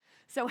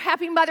So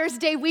happy Mother's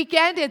Day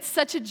weekend. It's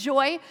such a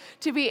joy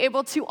to be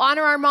able to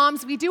honor our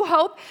moms. We do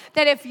hope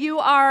that if you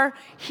are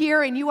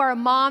here and you are a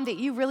mom, that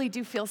you really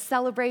do feel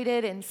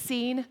celebrated and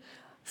seen,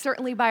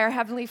 certainly by our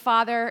Heavenly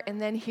Father,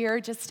 and then here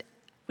just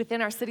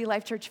within our City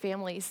Life Church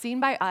family, seen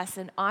by us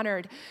and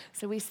honored.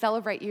 So we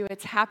celebrate you.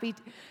 It's a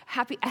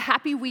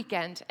happy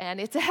weekend,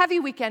 and it's a heavy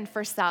weekend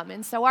for some.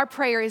 And so our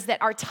prayer is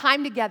that our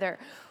time together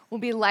will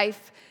be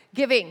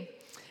life-giving.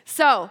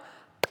 So,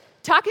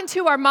 talking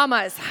to our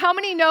mamas, how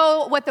many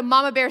know what the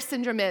mama bear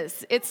syndrome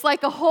is? It's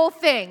like a whole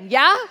thing,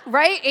 yeah?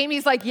 Right?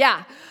 Amy's like,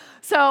 yeah.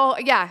 So,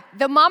 yeah,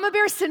 the mama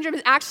bear syndrome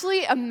is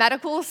actually a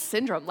medical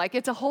syndrome. Like,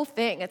 it's a whole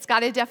thing. It's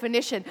got a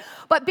definition.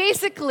 But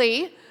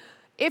basically,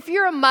 if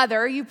you're a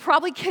mother, you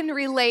probably can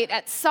relate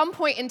at some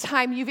point in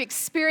time, you've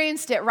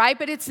experienced it, right?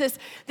 But it's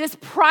this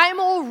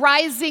primal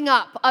rising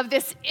up of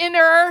this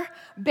inner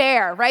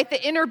bear, right?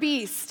 The inner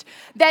beast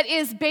that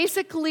is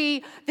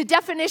basically, the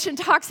definition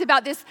talks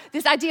about this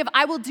idea of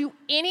I will do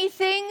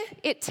anything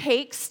it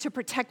takes to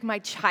protect my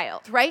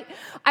child, right?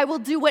 I will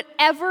do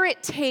whatever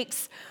it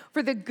takes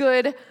for the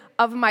good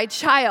of my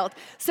child.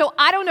 So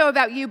I don't know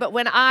about you, but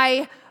when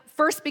I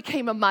first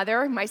became a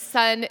mother, my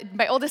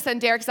oldest son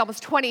Derek is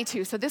almost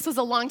 22, so this was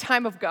a long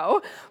time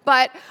ago.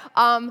 But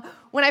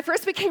when I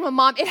first became a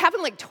mom, it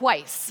happened like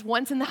twice.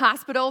 Once in the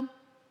hospital,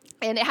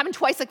 and it happened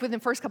twice like within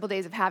the first couple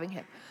days of having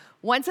him.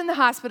 Once in the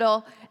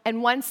hospital,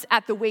 and once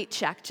at the weight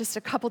check, just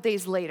a couple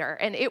days later.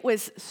 And it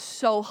was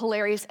so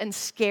hilarious and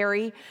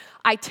scary.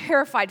 I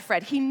terrified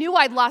Fred. He knew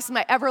I'd lost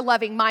my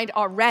ever-loving mind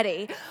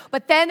already.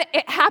 But then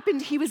it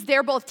happened, he was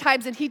there both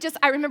times, and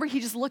I remember he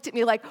just looked at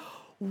me like,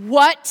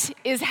 what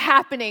is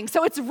happening?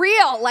 So it's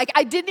real. Like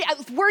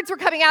words were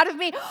coming out of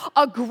me,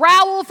 a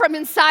growl from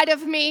inside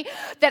of me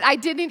that I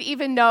didn't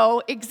even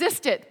know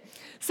existed.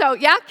 So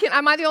yeah,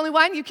 am I the only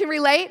one? You can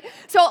relate?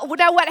 So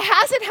now what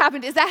hasn't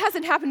happened is that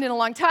hasn't happened in a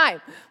long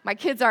time. My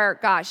kids are,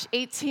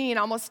 18,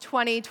 almost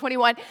 20,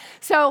 21.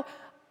 So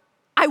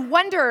I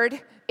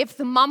wondered if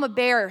the mama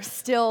bear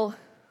still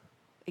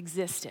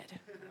existed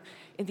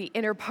in the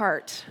inner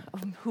part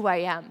of who I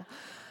am.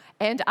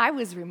 And I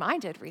was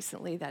reminded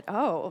recently that,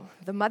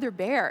 the mother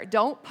bear,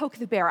 don't poke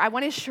the bear. I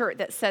want a shirt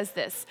that says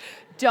this,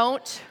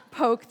 don't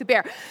poke the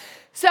bear.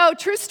 So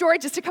true story,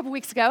 just a couple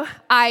weeks ago,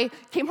 I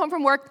came home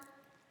from work,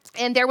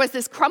 and there was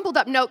this crumpled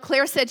up note.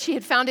 Claire said she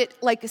had found it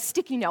like a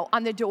sticky note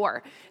on the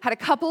door. Had a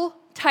couple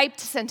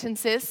typed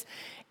sentences,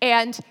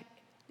 and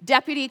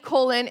deputy,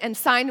 and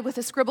signed with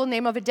a scribbled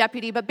name of a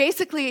deputy. But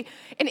basically,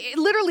 and it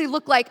literally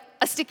looked like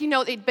a sticky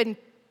note that had been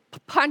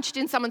punched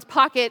in someone's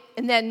pocket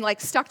and then like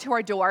stuck to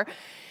our door.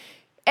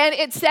 And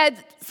it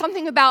said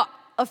something about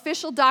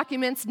official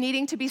documents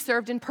needing to be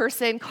served in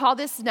person. Call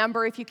this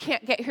number. If you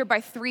can't get here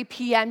by 3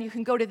 p.m., you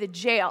can go to the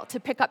jail to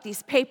pick up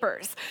these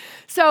papers.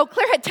 So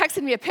Claire had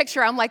texted me a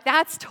picture. I'm like,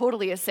 that's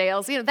totally a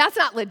sales. That's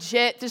not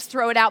legit. Just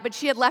throw it out. But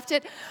she had left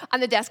it on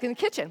the desk in the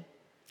kitchen.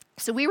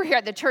 So we were here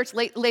at the church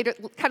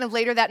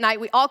later that night.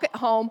 We all get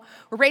home.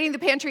 We're raiding the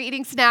pantry,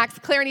 eating snacks.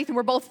 Claire and Ethan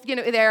were both,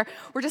 there.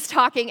 We're just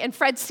talking, and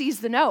Fred sees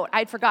the note.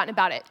 I'd forgotten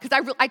about it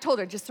because I told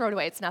her, just throw it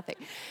away. It's nothing.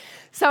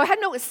 So I had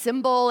no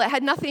symbol. It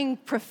had nothing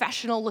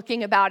professional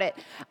looking about it.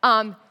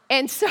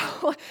 And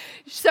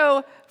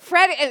so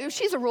Fred,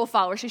 she's a rule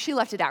follower, so she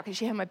left it out because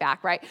she had my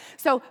back, right?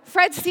 So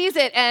Fred sees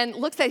it and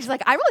looks at it. He's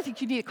like, I really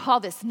think you need to call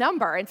this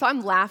number. And so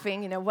I'm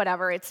laughing,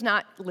 whatever. It's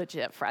not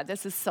legit, Fred.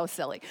 This is so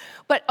silly.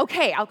 But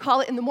okay, I'll call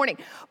it in the morning.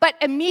 But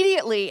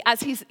immediately, as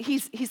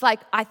he's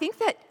like, I think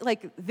that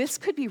this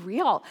could be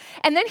real.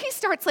 And then he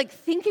starts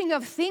thinking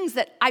of things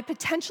that I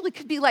potentially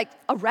could be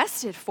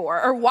arrested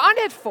for or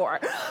wanted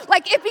for.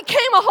 It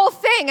became a whole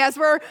thing as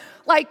we're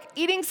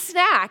eating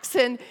snacks,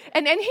 and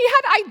he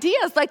had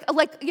ideas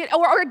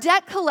or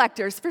debt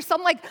collectors for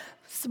some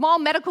small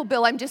medical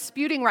bill I'm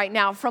disputing right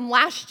now from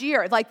last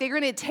year. They're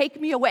going to take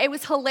me away. It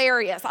was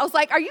hilarious. I was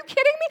like, are you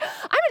kidding me?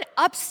 I'm an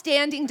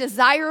upstanding,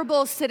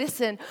 desirable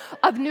citizen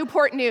of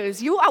Newport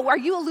News. Are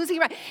you losing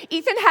your mind?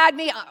 Ethan had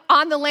me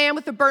on the lam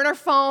with the burner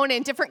phone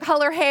and different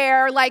color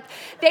hair.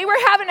 They were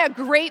having a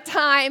great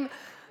time.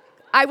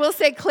 I will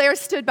say Claire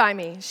stood by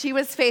me. She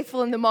was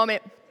faithful in the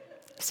moment.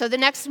 So the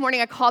next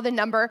morning I called the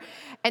number,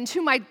 and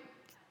to my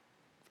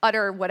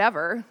utter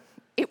whatever,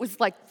 it was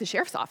the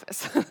sheriff's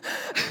office.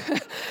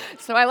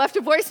 So I left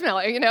a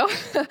voicemail,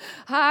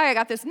 Hi, I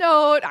got this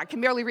note. I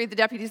can barely read the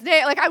deputy's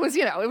name. It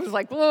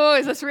was whoa,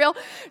 is this real?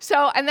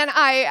 So, and then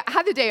I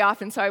had the day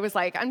off, and so I was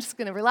like, I'm just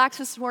going to relax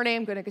this morning.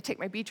 I'm going to go take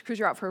my beach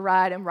cruiser out for a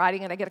ride. I'm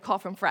riding, and I get a call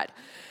from Fred.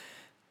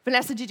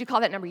 Vanessa, did you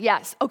call that number?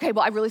 Yes. Okay,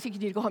 well, I really think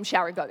you need to go home,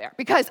 shower, and go there.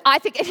 Because I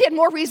think he had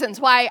more reasons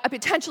why I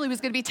potentially was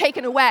going to be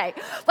taken away.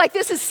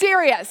 This is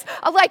serious.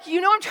 I'm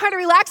I'm trying to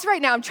relax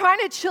right now. I'm trying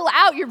to chill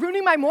out. You're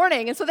ruining my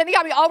morning. And so then he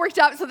got me all worked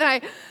up. So then I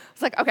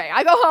was like, okay,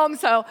 I go home.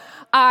 So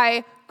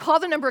I call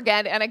the number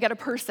again, and I get a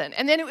person.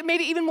 And then it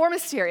made it even more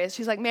mysterious.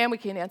 She's like, ma'am, we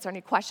can't answer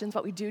any questions,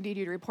 but we do need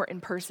you to report in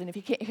person. If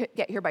you can't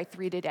get here by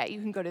 3 today, you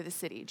can go to the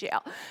city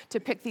jail to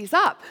pick these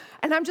up.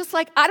 And I'm just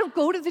like, I don't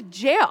go to the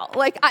jail.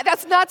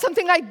 That's not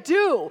something I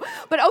do.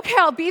 But okay,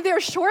 I'll be there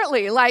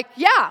shortly.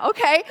 Yeah,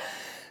 okay.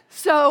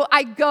 So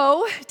I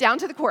go down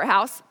to the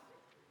courthouse,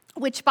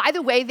 which, by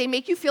the way, they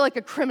make you feel like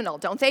a criminal,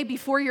 don't they?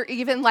 Before you're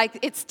even like,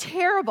 it's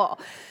terrible.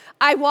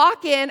 I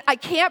walk in, I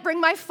can't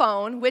bring my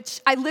phone, which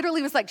I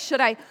literally was like,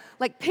 should I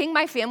like ping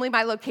my family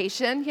my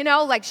location? You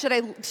know, like should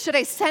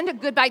I send a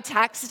goodbye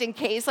text in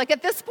case? Like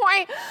at this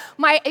point,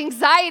 my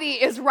anxiety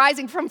is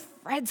rising from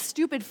Fred's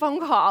stupid phone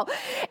call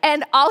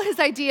and all his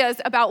ideas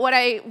about what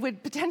I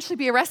would potentially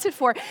be arrested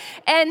for.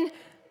 And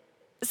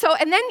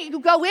then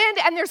you go in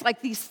and there's like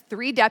these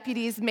 3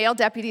 deputies, male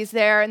deputies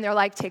there, and they're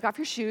like, take off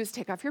your shoes,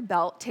 take off your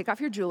belt, take off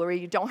your jewelry,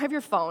 you don't have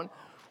your phone.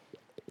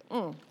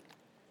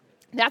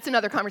 That's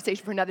another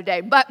conversation for another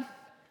day, but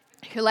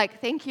you're like,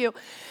 thank you.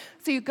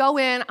 So you go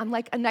in, I'm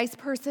like a nice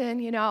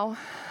person, you know,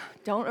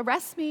 don't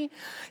arrest me.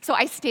 So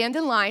I stand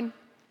in line,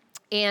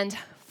 and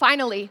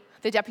finally,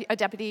 a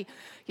deputy,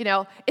 you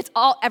know,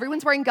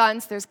 everyone's wearing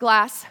guns, there's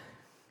glass.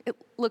 It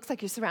looks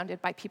like you're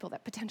surrounded by people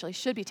that potentially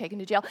should be taken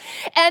to jail.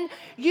 And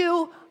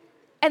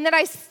then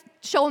I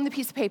show him the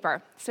piece of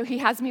paper. So he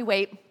has me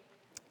wait.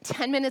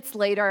 10 minutes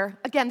later,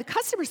 again, the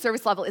customer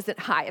service level isn't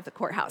high at the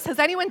courthouse. Has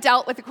anyone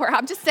dealt with the courthouse?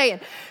 I'm just saying,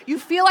 you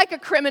feel like a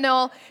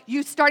criminal,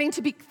 you starting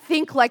to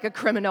think like a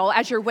criminal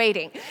as you're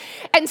waiting.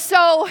 And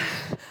so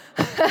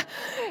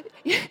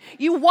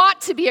you want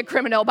to be a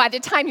criminal by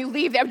the time you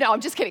leave there. No, I'm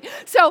just kidding.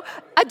 So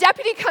a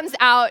deputy comes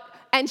out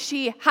and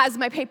she has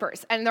my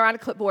papers and they're on a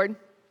clipboard.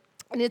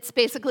 And it's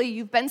basically,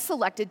 you've been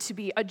selected to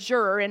be a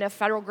juror in a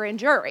federal grand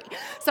jury.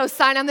 So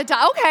sign on the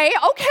dot. Okay,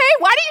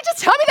 why don't you just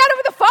tell me that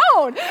over the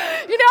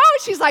phone? You know,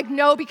 she's like,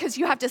 no, because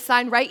you have to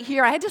sign right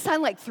here. I had to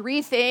sign like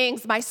 3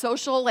 things, my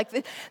social,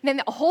 and then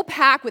the whole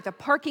pack with a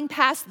parking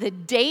pass, the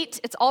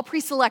date, it's all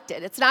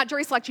pre-selected. It's not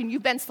jury selection,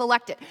 you've been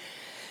selected.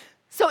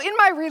 So in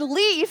my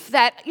relief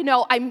that, you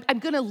know, I'm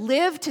going to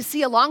live to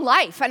see a long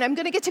life and I'm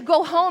going to get to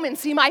go home and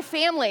see my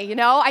family, you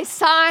know, I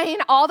sign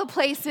all the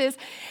places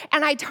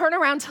and I turn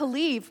around to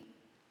leave.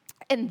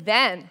 And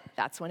then,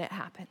 that's when it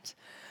happened.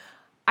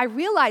 I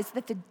realized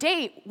that the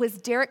date was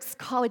Derek's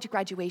college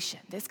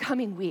graduation this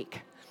coming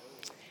week.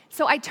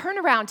 So I turned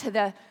around to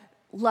the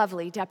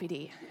lovely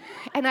deputy,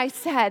 and I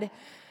said,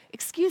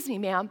 excuse me,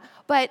 ma'am,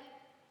 but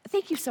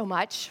thank you so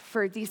much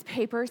for these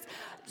papers.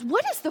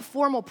 What is the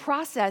formal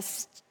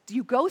process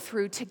you go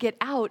through to get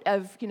out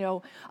of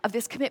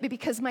this commitment?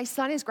 Because my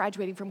son is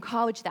graduating from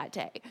college that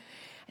day.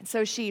 And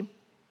so she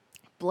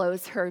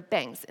blows her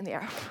bangs in the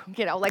air,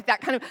 you know, like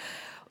that kind of.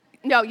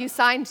 No, you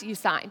signed.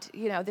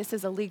 You know, this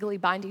is a legally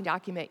binding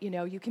document. You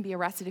know, you can be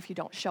arrested if you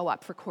don't show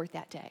up for court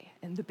that day.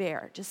 And the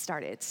bear just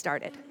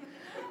started.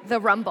 The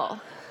rumble.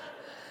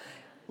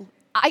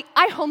 I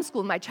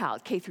homeschooled my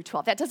child, K through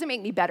 12. That doesn't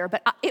make me better,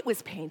 but it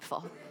was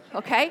painful,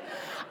 okay?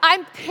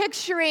 I'm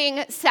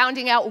picturing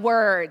sounding out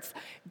words,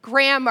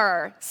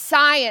 grammar,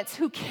 science,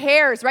 who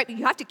cares, right? But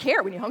you have to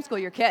care when you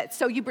homeschool your kids,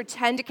 so you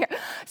pretend to care.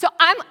 So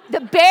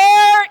the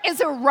bear is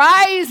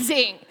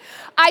arising.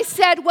 I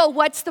said, well,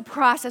 what's the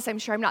process? I'm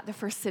sure I'm not the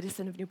first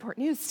citizen of Newport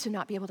News to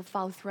not be able to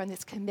follow through on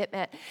this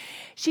commitment.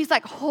 She's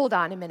like, hold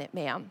on a minute,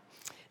 ma'am.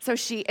 So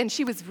she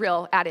was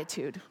real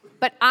attitude.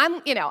 But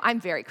I'm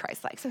very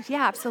Christ-like. So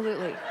yeah,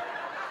 absolutely.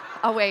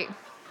 I'll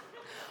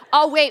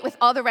wait with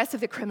all the rest of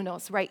the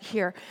criminals right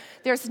here.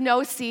 There's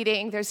no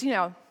seating. There's,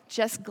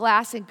 just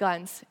glass and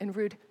guns and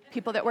rude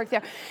people that work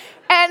there.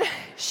 And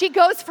she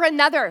goes for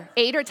another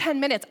 8 or 10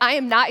 minutes. I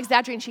am not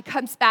exaggerating. She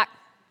comes back.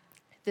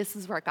 This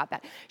is where it got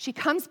bad. She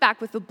comes back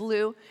with a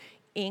blue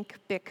ink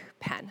Bic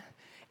pen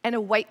and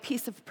a white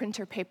piece of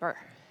printer paper.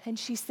 And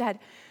she said,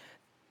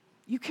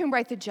 you can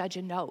write the judge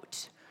a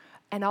note,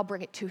 and I'll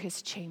bring it to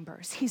his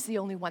chambers. He's the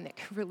only one that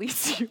can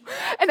release you.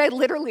 And I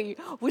literally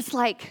was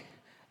like,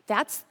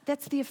 that's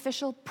the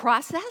official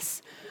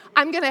process?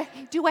 I'm going to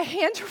do a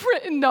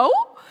handwritten note?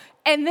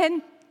 And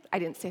then, I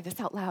didn't say this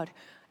out loud,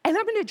 and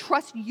I'm going to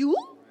trust you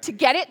to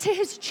get it to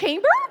his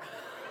chamber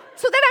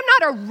so that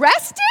I'm not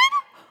arrested?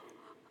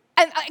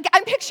 And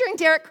I'm picturing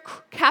Derek,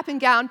 cap and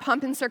gown,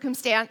 pomp and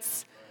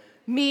circumstance,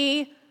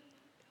 me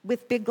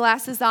with big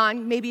glasses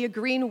on, maybe a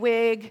green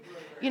wig,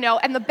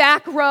 and the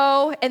back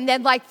row, and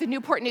then like the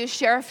Newport News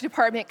Sheriff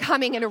Department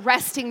coming and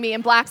arresting me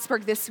in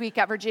Blacksburg this week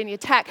at Virginia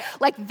Tech.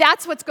 Like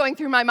that's what's going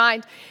through my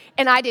mind,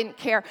 and I didn't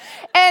care.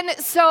 And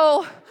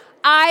so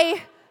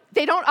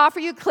they don't offer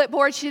you a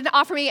clipboard. She didn't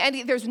offer me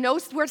any, there's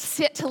nowhere to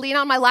sit to lean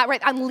on my lap,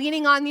 right? I'm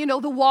leaning on,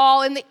 the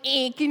wall and the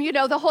ink and,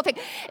 the whole thing.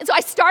 And so I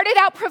started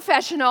out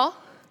professional.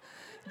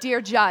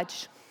 Dear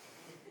judge,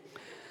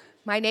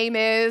 my name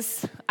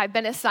is, I've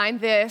been assigned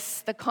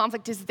this, the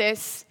conflict is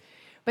this.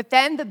 But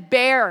then the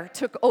bear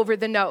took over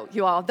the note,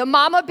 you all. The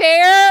mama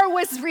bear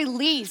was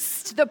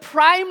released. The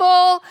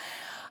primal,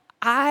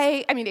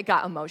 it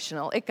got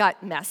emotional. It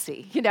got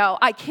messy.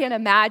 I can't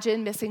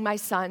imagine missing my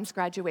son's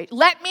graduation.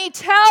 Let me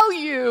tell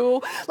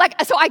you,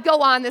 so I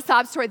go on the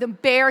sob story. The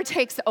bear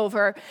takes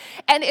over.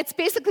 And it's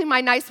basically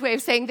my nice way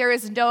of saying there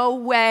is no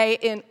way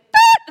in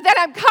that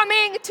I'm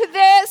coming to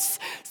this.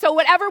 So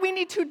whatever we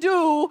need to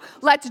do,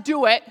 let's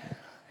do it.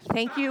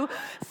 Thank you.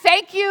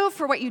 Thank you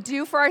for what you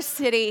do for our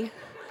city.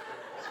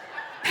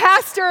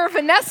 Pastor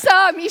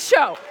Vanessa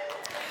Michaud.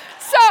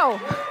 So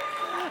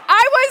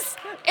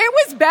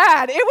It was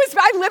bad.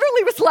 I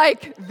literally was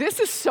like, this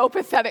is so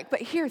pathetic,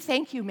 but here,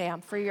 thank you,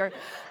 ma'am, for your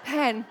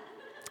pen.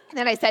 And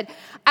then I said,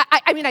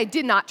 I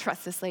did not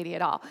trust this lady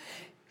at all.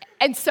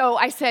 And so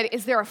I said,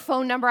 is there a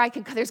phone number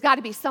there's got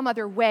to be some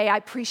other way. I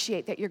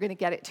appreciate that you're going to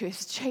get it to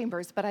his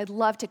chambers, but I'd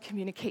love to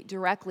communicate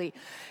directly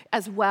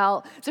as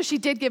well. So she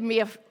did give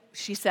me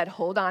she said,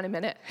 hold on a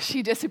minute.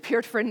 She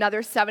disappeared for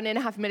another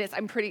 7.5 minutes.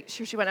 I'm pretty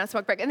sure she went on a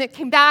smoke break. And then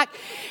came back,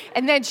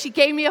 and then she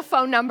gave me a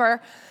phone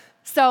number.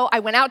 So I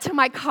went out to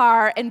my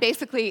car, and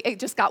basically it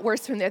just got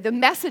worse from there. The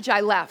message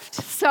I left.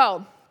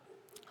 So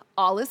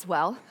all is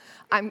well.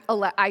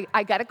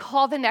 I got a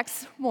call the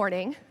next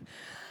morning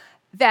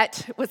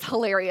that was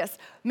hilarious.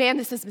 Ma'am,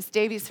 this is Miss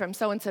Davies from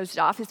so-and-so's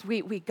office.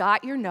 We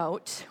got your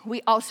note.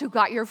 We also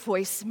got your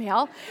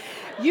voicemail.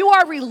 You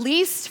are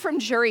released from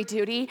jury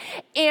duty.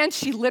 And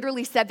she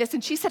literally said this,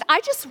 and she said,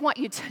 I just want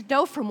you to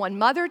know from one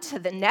mother to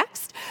the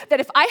next that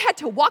if I had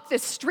to walk the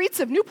streets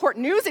of Newport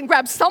News and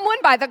grab someone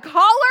by the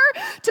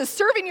collar to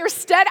serve in your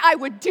stead, I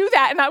would do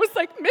that. And I was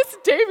like, Miss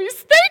Davies,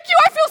 thank you.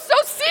 I feel so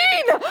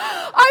seen.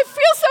 I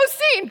feel so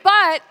seen.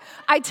 But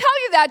I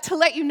tell you that to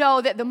let you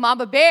know that the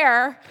mama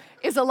bear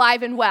is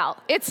alive and well.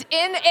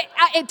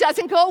 It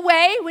doesn't go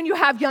away when you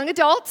have young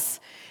adults.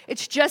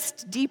 It's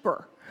just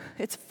deeper.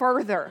 It's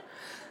further.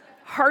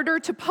 Harder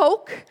to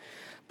poke.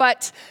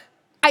 But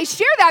I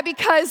share that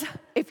because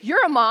if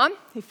you're a mom,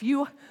 if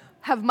you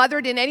have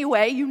mothered in any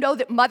way, you know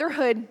that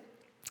motherhood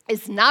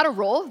is not a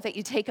role that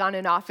you take on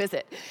and off, is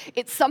it?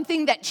 It's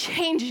something that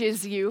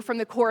changes you from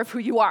the core of who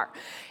you are.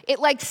 It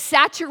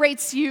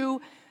saturates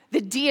you, the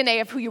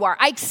DNA of who you are.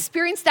 I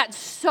experienced that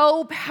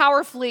so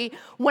powerfully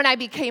when I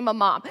became a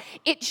mom.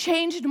 It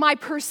changed my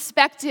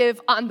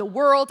perspective on the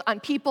world, on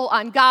people,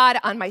 on God,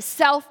 on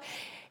myself.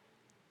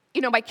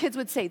 You know, my kids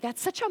would say,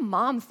 that's such a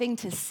mom thing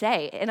to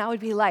say. And I would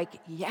be like,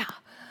 yeah,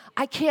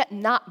 I can't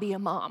not be a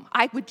mom.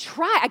 I would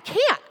try. I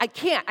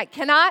can't. I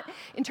cannot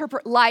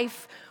interpret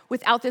life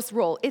without this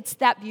role. It's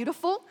that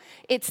beautiful.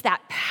 It's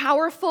that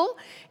powerful.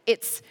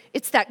 It's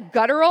that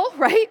guttural,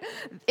 right?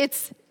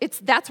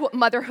 That's what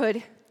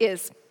motherhood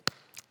is.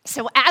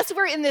 So as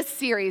we're in this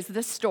series,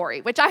 this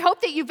story, which I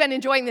hope that you've been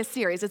enjoying this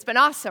series. It's been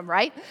awesome,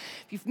 right?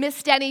 If you've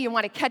missed any, you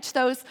want to catch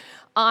those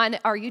on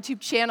our YouTube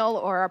channel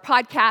or our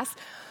podcast.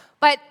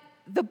 But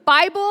the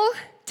Bible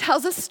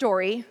tells a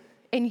story,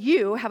 and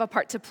you have a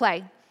part to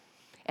play.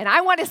 And I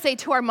want to say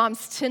to our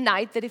moms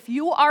tonight that if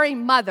you are a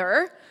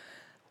mother,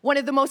 one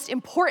of the most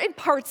important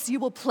parts you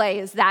will play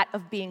is that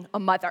of being a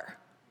mother,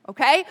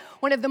 okay?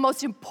 One of the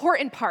most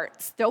important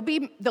parts. There'll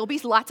be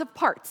lots of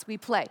parts we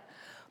play.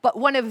 But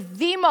one of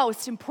the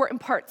most important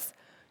parts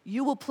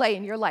you will play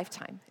in your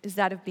lifetime is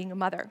that of being a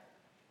mother.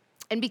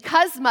 And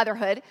because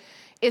motherhood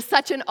is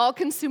such an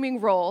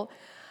all-consuming role,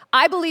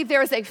 I believe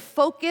there is a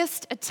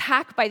focused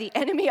attack by the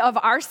enemy of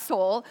our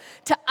soul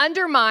to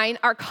undermine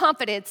our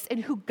confidence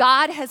in who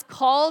God has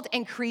called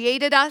and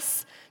created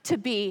us to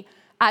be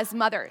as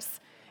mothers.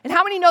 And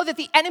how many know that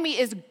the enemy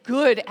is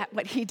good at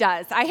what he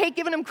does? I hate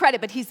giving him credit,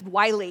 but he's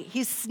wily,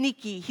 he's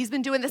sneaky, he's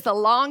been doing this a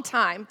long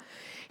time.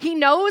 He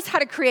knows how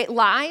to create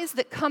lies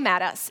that come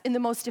at us in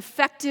the most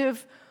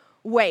effective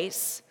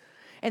ways.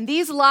 And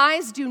these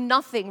lies do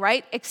nothing,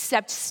 right,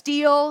 except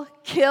steal,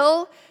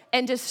 kill,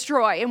 and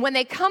destroy. And when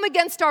they come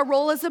against our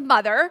role as a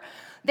mother,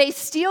 they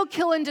steal,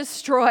 kill, and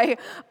destroy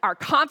our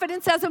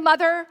confidence as a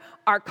mother,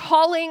 our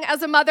calling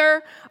as a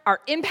mother,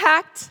 our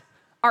impact,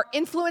 our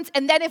influence,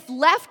 and then if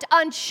left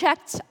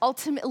unchecked,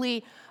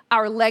 ultimately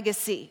our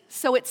legacy.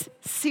 So it's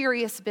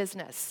serious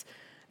business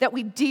that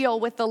we deal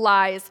with the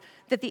lies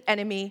that the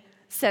enemy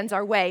sends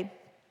our way.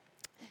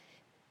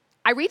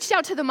 I reached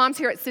out to the moms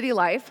here at City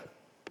Life,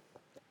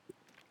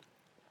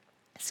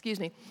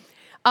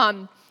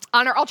 on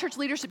our all-church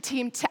leadership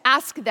team to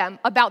ask them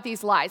about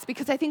these lies,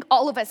 because I think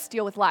all of us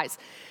deal with lies.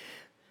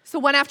 So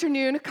one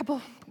afternoon,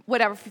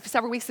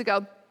 several weeks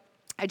ago,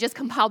 I just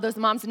compiled those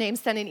moms' names,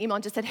 sent an email,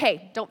 and just said,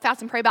 hey, don't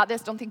fast and pray about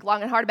this. Don't think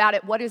long and hard about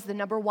it. What is the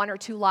number 1 or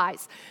 2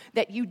 lies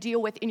that you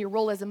deal with in your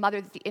role as a mother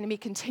that the enemy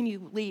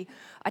continually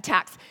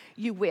attacks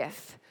you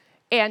with?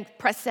 And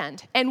press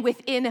send. And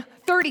within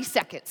 30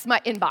 seconds, my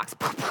inbox,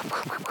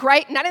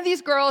 right? None of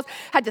these girls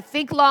had to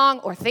think long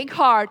or think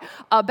hard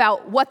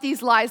about what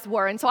these lies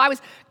were. And so I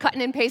was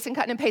cutting and pasting.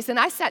 And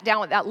I sat down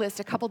with that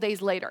list a couple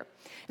days later.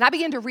 And I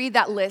began to read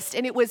that list,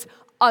 and it was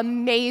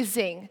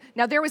amazing.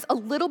 Now, there was a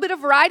little bit of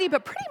variety,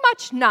 but pretty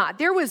much not.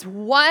 There was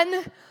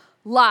one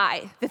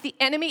lie that the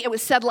enemy, it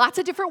was said lots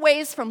of different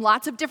ways from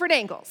lots of different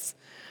angles.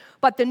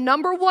 But the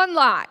number 1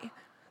 lie,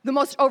 the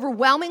most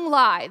overwhelming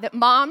lie that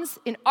moms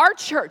in our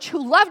church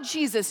who love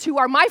Jesus, who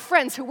are my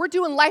friends, who we're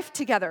doing life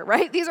together,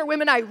 right? These are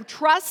women I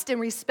trust and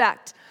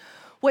respect,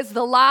 was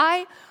the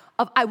lie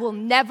of I will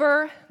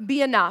never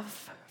be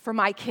enough for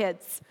my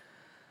kids.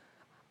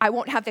 I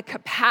won't have the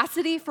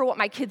capacity for what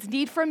my kids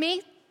need from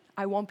me.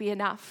 I won't be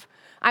enough.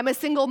 I'm a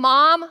single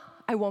mom.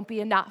 I won't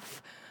be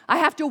enough. I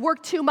have to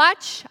work too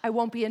much. I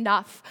won't be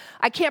enough.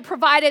 I can't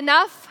provide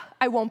enough.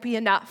 I won't be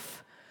enough.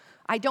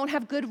 I don't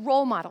have good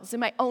role models in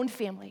my own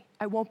family.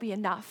 I won't be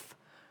enough.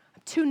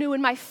 I'm too new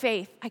in my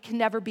faith. I can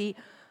never be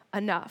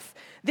enough.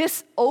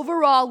 This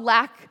overall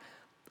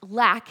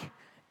lack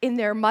in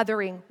their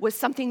mothering was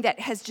something that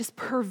has just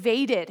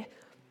pervaded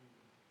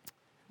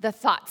the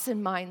thoughts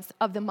and minds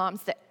of the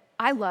moms that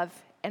I love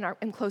and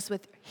am close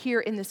with here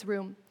in this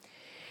room.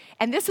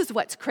 And this is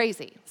what's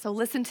crazy. So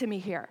listen to me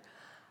here.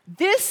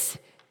 This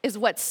is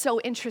what's so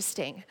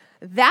interesting.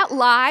 That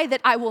lie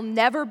that I will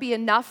never be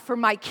enough for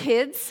my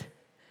kids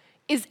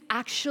is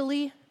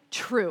actually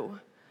true.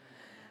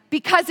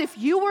 Because if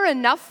you were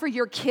enough for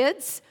your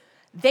kids,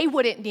 they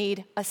wouldn't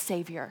need a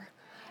savior.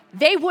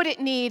 They wouldn't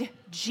need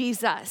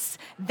Jesus.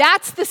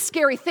 That's the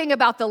scary thing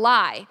about the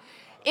lie.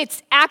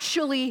 It's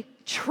actually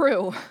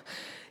true.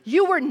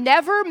 You were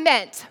never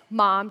meant,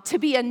 Mom, to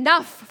be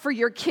enough for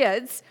your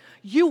kids.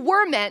 You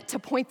were meant to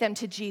point them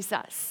to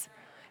Jesus.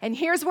 And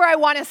here's where I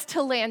want us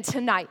to land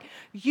tonight.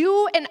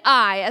 You and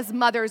I, as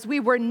mothers, we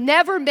were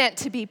never meant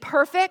to be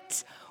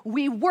perfect.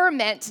 We were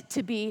meant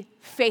to be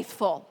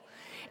faithful.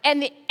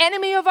 And the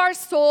enemy of our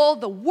soul,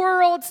 the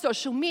world,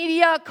 social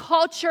media,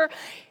 culture,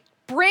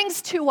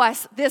 brings to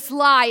us this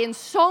lie in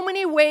so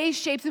many ways,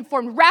 shapes, and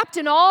forms, wrapped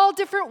in all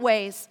different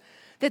ways,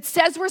 that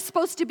says we're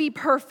supposed to be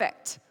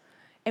perfect,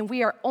 and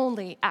we are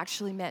only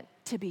actually meant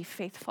to be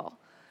faithful.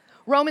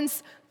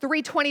 Romans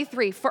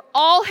 3:23, for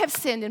all have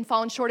sinned and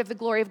fallen short of the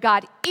glory of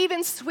God,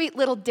 even sweet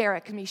little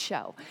Derek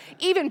Michaud,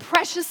 even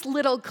precious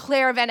little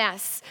Claire Van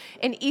Ness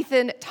and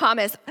Ethan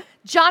Thomas.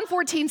 John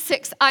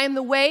 14:6, I am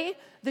the way,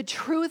 the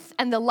truth,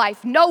 and the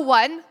life. No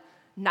one,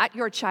 not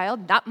your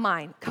child, not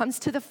mine, comes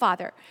to the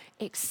Father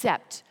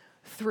except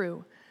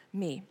through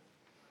me.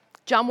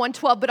 John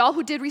 1:12, but all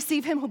who did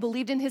receive him, who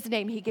believed in his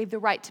name, he gave the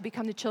right to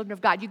become the children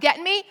of God. You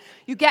getting me?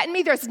 You getting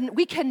me?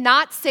 We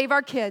cannot save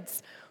our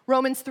kids.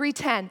 Romans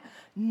 3:10,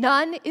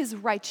 none is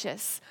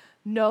righteous,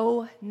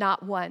 no,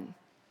 not one.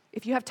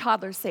 If you have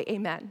toddlers, say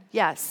amen.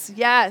 Yes,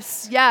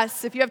 yes,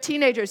 yes. If you have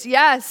teenagers,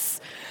 yes.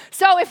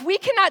 So if we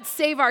cannot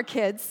save our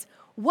kids,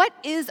 what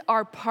is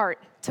our part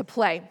to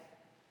play?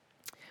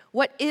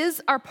 What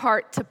is our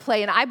part to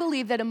play? And I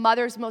believe that a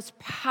mother's most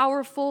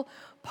powerful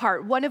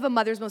part, one of a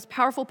mother's most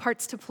powerful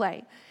parts to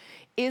play,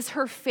 is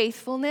her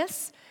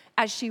faithfulness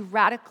as she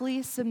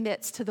radically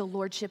submits to the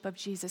lordship of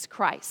Jesus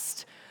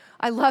Christ.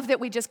 I love that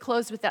we just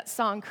closed with that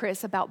song,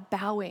 Chris, about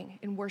bowing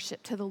in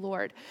worship to the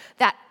Lord.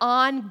 That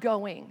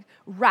ongoing,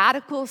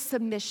 radical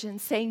submission,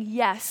 saying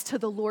yes to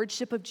the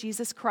lordship of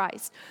Jesus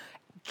Christ,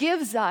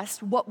 gives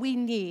us what we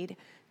need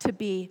to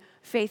be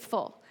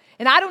faithful.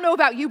 And I don't know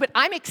about you, but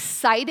I'm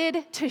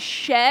excited to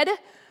shed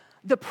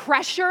the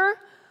pressure,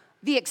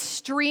 the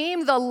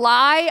extreme, the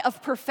lie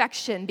of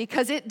perfection,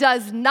 because it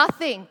does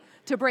nothing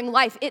to bring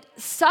life. It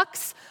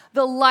sucks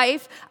the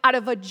life out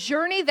of a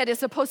journey that is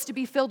supposed to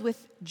be filled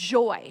with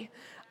joy,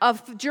 a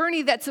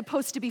journey that's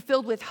supposed to be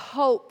filled with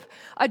hope,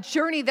 a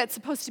journey that's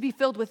supposed to be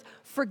filled with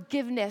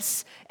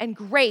forgiveness and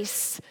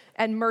grace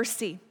and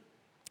mercy.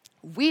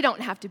 We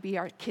don't have to be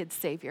our kids'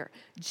 savior.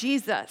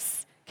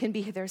 Jesus can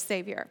be their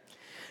savior.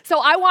 So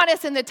I want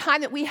us, in the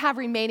time that we have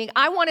remaining,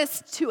 I want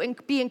us to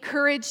be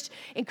encourage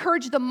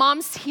the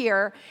moms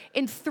here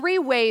in 3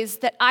 ways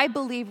that I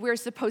believe we're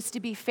supposed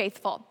to be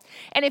faithful.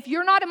 And if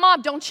you're not a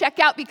mom, don't check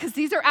out, because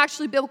these are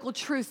actually biblical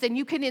truths, and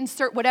you can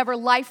insert whatever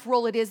life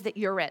role it is that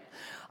you're in.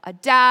 A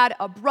dad,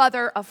 a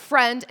brother, a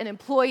friend, an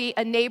employee,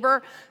 a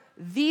neighbor.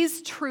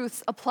 These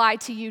truths apply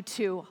to you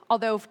too,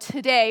 although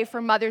today,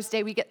 for Mother's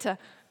Day, we get to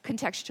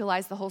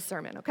contextualize the whole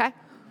sermon, okay?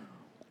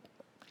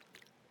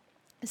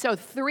 So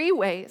 3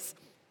 ways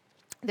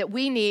that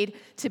we need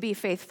to be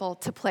faithful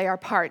to play our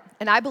part.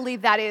 And I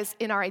believe that is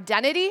in our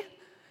identity,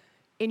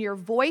 in your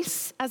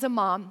voice as a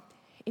mom,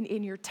 and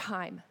in your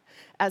time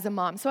as a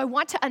mom. So I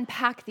want to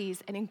unpack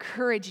these and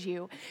encourage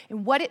you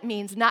in what it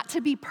means not to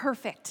be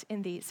perfect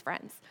in these,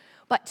 friends,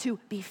 but to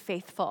be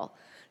faithful.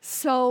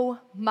 So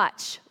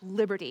much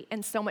liberty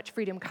and so much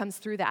freedom comes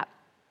through that.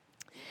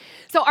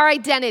 So our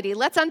identity,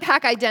 let's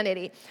unpack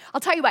identity.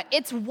 I'll tell you what,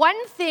 it's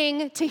one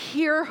thing to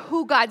hear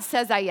who God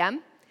says I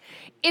am.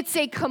 It's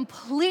a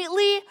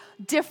completely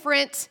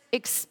different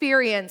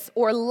experience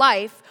or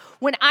life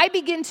when I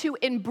begin to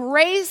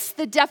embrace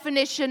the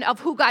definition of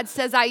who God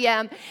says I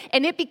am,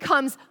 and it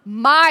becomes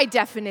my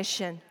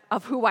definition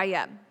of who I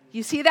am.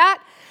 You see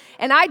that?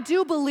 And I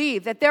do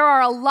believe that there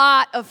are a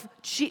lot of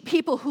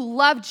people who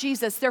love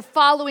Jesus, they're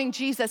following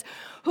Jesus,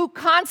 who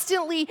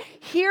constantly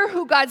hear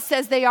who God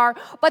says they are,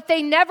 but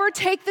they never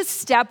take the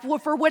step,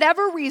 for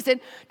whatever reason,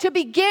 to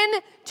begin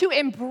to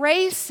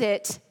embrace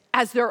it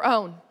as their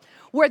own.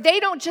 Where they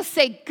don't just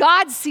say,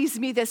 God sees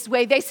me this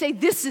way, they say,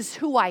 this is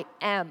who I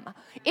am.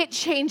 It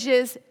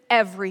changes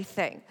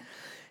everything.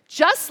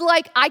 Just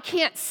like I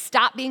can't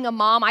stop being a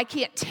mom, I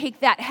can't take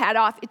that hat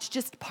off, it's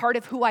just part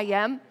of who I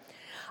am.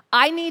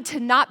 I need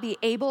to not be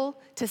able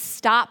to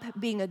stop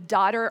being a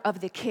daughter of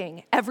the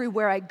King.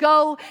 Everywhere I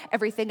go,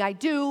 everything I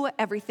do,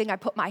 everything I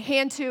put my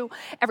hand to,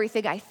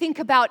 everything I think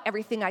about,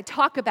 everything I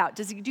talk about.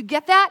 Do you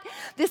get that?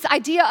 This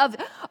idea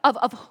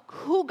of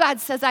who God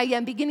says I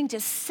am beginning to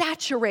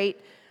saturate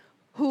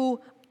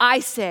who I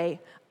say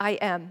I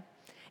am.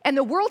 And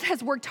the world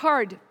has worked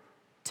hard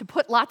to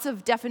put lots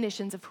of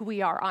definitions of who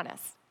we are on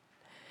us.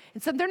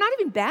 And some, they're not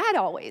even bad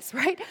always,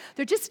 right?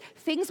 They're just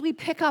things we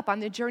pick up on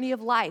the journey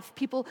of life,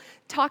 people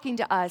talking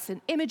to us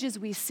and images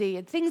we see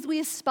and things we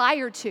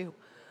aspire to.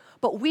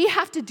 But we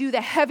have to do the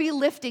heavy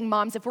lifting,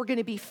 moms, if we're going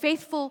to be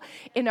faithful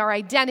in our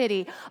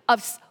identity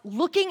of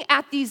looking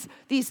at these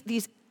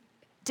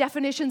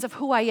definitions of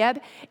who I am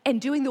and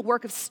doing the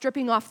work of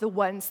stripping off the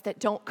ones that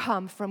don't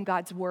come from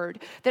God's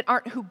word, that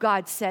aren't who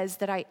God says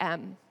that I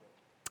am.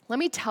 Let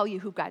me tell you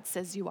who God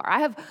says you are. I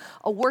have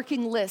a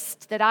working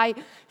list that I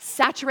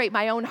saturate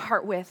my own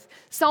heart with.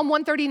 Psalm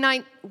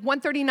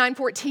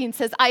 139:14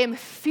 says, I am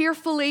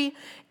fearfully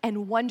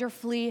and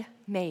wonderfully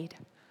made.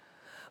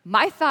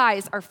 My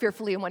thighs are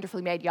fearfully and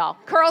wonderfully made, y'all.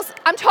 Girls,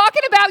 I'm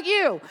talking about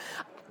you.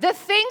 The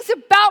things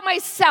about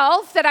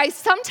myself that I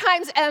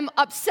sometimes am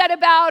upset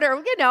about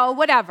or,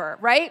 whatever,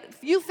 right?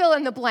 You fill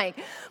in the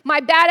blank. My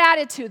bad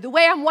attitude, the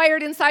way I'm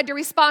wired inside to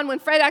respond when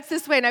Fred acts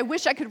this way, and I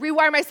wish I could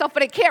rewire myself,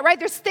 but I can't, right?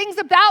 There's things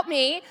about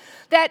me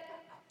that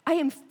I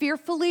am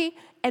fearfully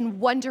and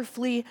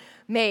wonderfully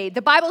made.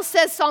 The Bible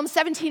says, Psalm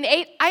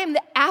 17:8, I am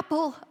the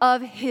apple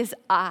of his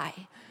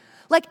eye.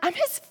 Like, I'm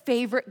his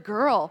favorite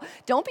girl.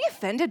 Don't be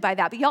offended by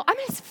that, but y'all, I'm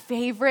his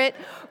favorite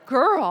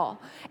girl.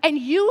 And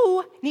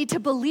you need to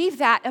believe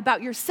that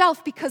about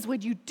yourself, because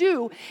when you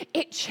do,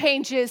 it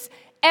changes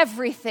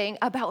everything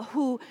about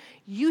who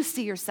you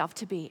see yourself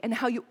to be and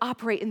how you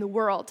operate in the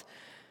world.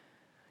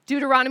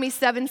 Deuteronomy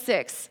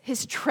 7:6,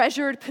 his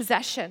treasured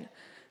possession.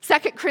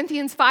 2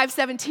 Corinthians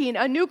 5:17,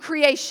 a new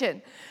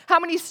creation. How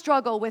many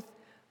struggle with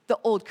the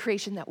old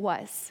creation that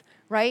was,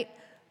 right?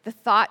 The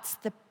thoughts,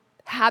 the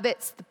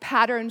habits, the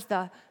patterns,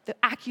 the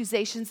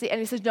accusations, the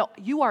enemy says, no,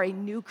 you are a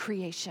new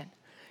creation.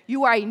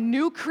 You are a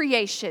new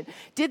creation.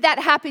 Did that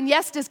happen?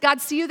 Yes. Does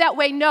God see you that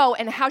way? No.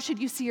 And how should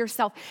you see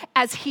yourself?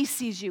 As he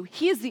sees you.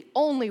 He is the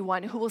only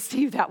one who will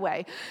see you that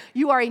way.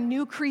 You are a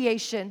new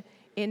creation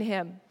in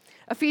him.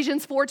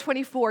 Ephesians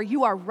 4:24,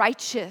 you are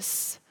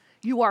righteous.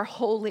 You are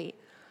holy.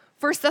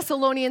 1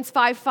 Thessalonians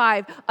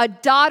 5:5, a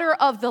daughter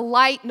of the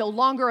light, no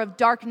longer of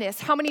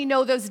darkness. How many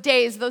know those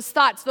days, those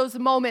thoughts, those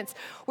moments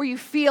where you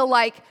feel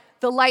like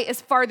the light is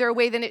farther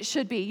away than it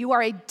should be? You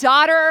are a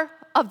daughter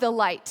of the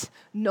light,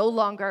 no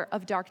longer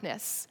of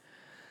darkness.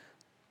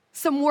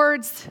 Some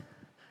words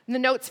in the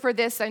notes for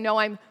this, I know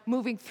I'm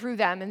moving through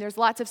them, and there's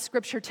lots of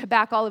scripture to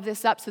back all of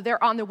this up, so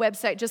they're on the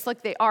website just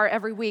like they are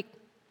every week.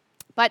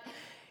 But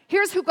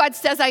here's who God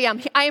says I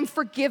am. I am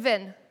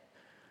forgiven.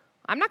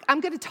 I'm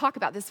going to talk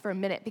about this for a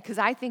minute because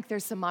I think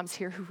there's some moms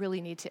here who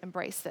really need to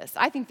embrace this.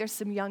 I think there's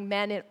some young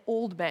men and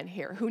old men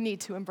here who need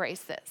to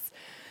embrace this.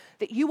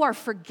 That you are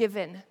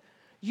forgiven.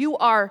 You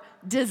are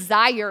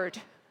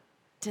desired.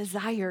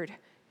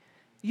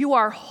 You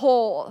are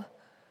whole.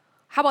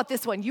 How about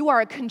this one? You are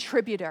a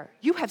contributor.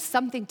 You have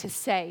something to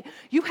say.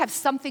 You have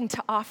something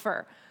to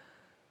offer.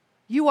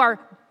 You are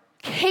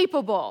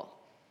capable.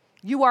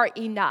 You are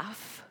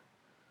enough.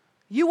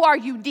 You are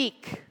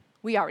unique.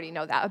 We already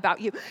know that about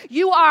you.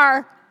 You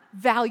are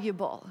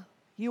valuable.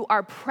 You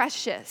are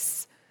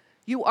precious.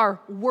 You are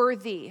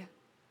worthy.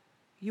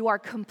 You are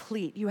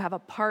complete. You have a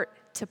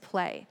part to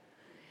play.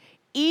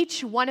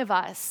 Each one of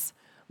us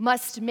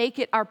must make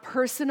it our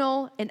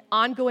personal and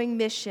ongoing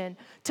mission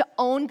to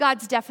own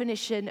God's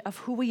definition of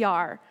who we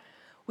are,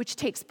 which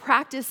takes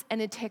practice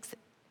and it takes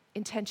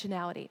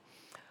intentionality.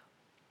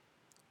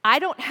 I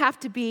don't have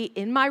to be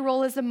in my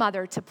role as a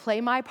mother to play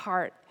my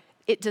part.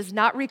 It does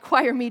not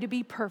require me to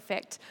be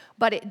perfect,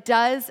 but it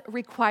does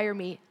require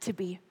me to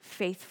be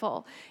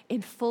faithful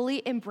in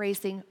fully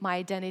embracing my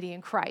identity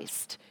in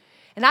Christ.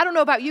 And I don't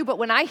know about you, but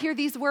when I hear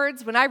these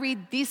words, when I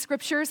read these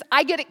scriptures,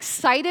 I get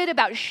excited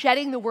about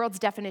shedding the world's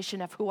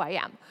definition of who I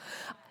am.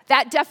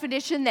 That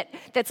definition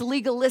that's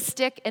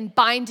legalistic and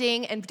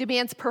binding and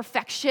demands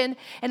perfection,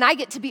 and I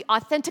get to be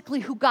authentically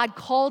who God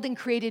called and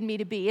created me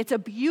to be. It's a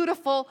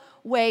beautiful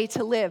way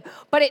to live,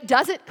 but it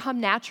doesn't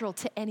come natural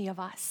to any of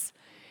us.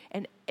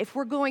 And if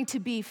we're going to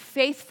be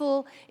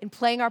faithful in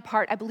playing our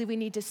part, I believe we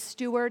need to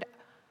steward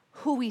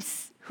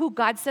who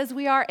God says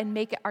we are and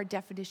make it our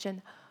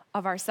definition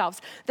of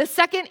ourselves. The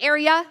second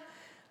area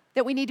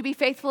that we need to be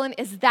faithful in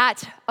is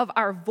that of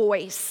our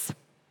voice.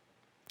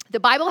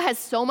 The Bible has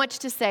so much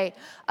to say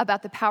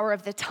about the power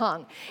of the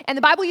tongue. And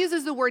the Bible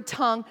uses the word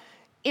tongue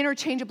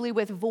interchangeably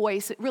with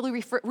voice,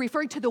 really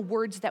referring to the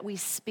words that we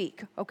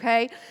speak,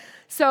 okay?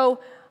 So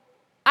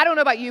I don't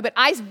know about you, but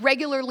I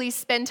regularly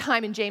spend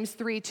time in James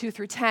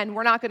 3:2-10.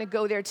 We're not going to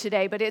go there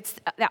today, but it's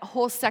that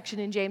whole section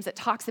in James that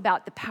talks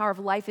about the power of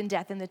life and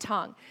death in the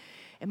tongue.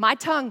 And my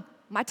tongue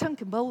can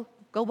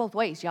go both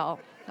ways, y'all.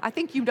 I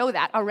think you know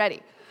that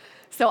already.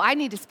 So I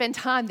need to spend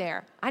time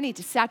there. I need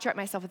to saturate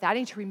myself with that. I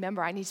need to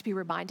remember. I need to be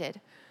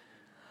reminded.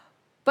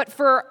 But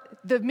for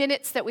the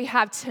minutes that we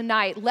have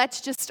tonight,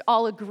 let's just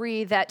all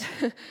agree that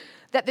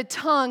the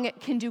tongue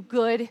can do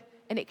good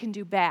and it can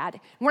do bad.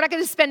 We're not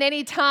going to spend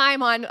any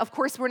time on, of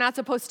course, we're not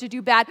supposed to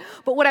do bad,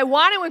 but what I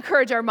want to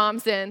encourage our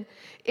moms in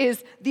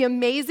is the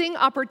amazing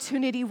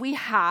opportunity we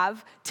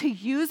have to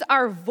use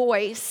our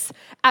voice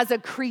as a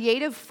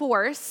creative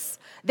force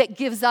that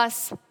gives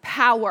us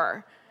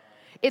power.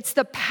 It's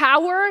the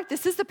power.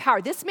 This is the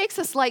power. This makes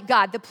us like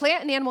God. The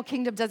plant and animal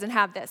kingdom doesn't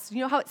have this. You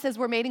know how it says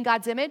we're made in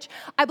God's image?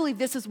 I believe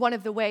this is one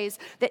of the ways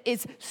that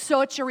is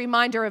such a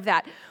reminder of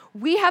that.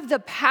 We have the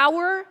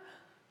power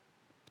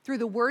through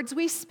the words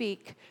we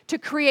speak to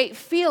create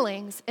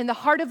feelings in the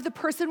heart of the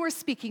person we're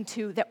speaking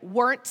to that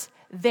weren't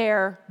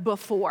there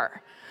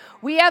before.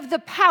 We have the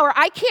power.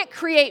 I can't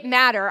create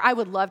matter. I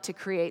would love to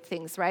create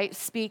things, right?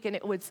 Speak and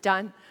it was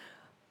done.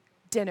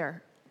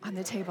 Dinner on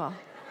the table,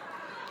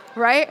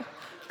 right?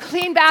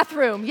 Clean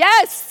bathroom,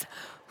 yes.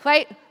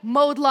 Right?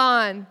 Mowed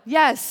lawn,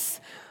 yes.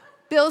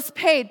 Bills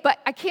paid, but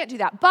I can't do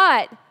that.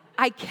 But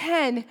I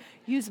can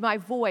use my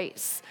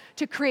voice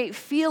to create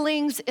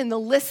feelings in the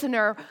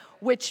listener,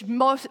 which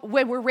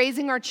when we're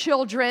raising our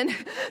children,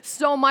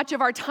 so much of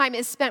our time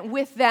is spent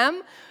with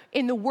them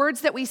in the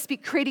words that we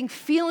speak, creating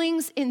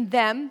feelings in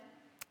them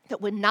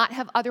that would not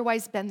have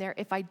otherwise been there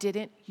if I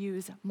didn't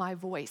use my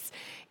voice.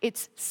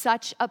 It's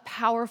such a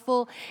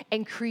powerful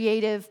and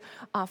creative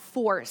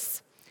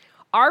force.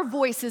 Our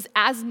voices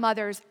as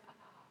mothers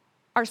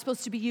are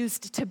supposed to be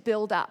used to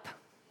build up,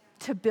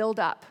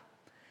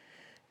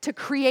 to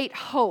create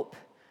hope.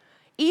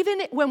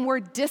 Even when we're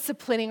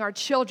disciplining our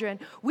children,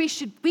 we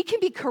can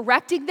be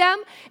correcting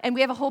them, and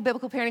we have a whole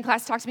biblical parenting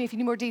class. Talk to me if you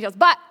need more details.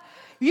 But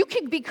you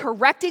can be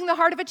correcting the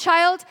heart of a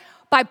child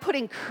by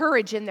putting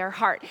courage in their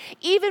heart.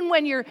 Even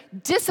when you're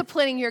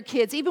disciplining your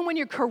kids, even when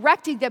you're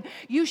correcting them,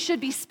 you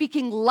should be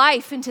speaking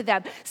life into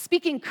them,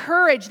 speaking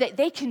courage that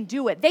they can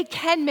do it. They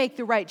can make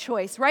the right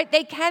choice, right?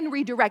 They can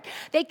redirect.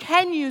 They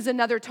can use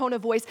another tone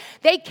of voice.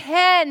 They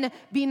can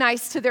be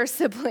nice to their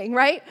sibling,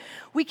 right?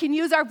 We can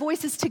use our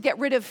voices to get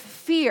rid of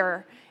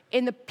fear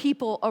in the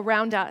people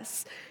around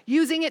us,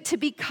 using it to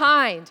be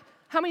kind.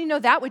 How many know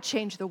that would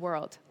change the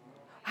world?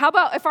 How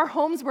about if our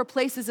homes were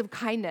places of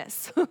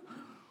kindness?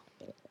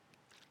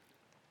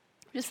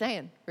 Just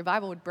saying,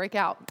 revival would break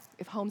out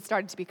if homes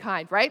started to be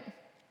kind, right?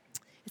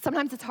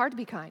 Sometimes it's hard to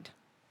be kind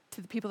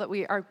to the people that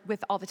we are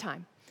with all the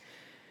time.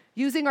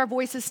 Using our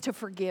voices to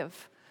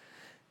forgive,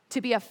 to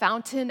be a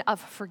fountain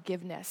of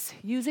forgiveness.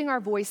 Using our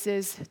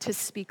voices to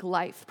speak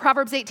life.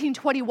 Proverbs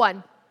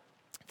 18:21,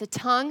 the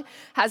tongue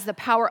has the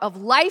power of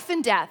life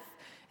and death,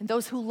 and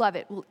those who love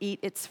it will eat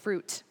its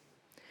fruit.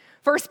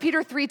 1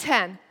 Peter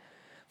 3:10,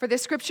 for the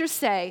scriptures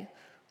say,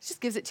 it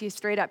just gives it to you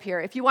straight up here,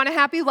 if you want a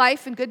happy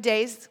life and good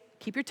days,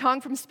 keep your tongue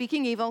from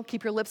speaking evil,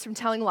 keep your lips from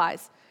telling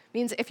lies.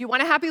 Means if you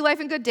want a happy life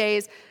and good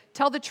days,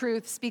 tell the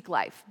truth, speak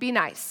life, be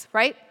nice,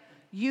 right?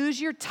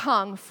 Use your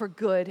tongue for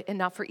good and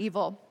not for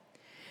evil.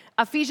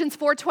 Ephesians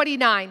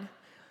 4:29,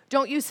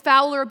 don't use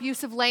foul or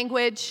abusive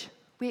language.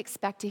 We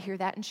expect to hear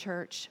that in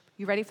church.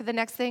 You ready for the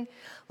next thing?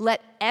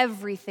 Let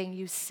everything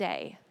you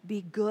say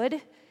be good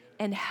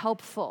and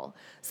helpful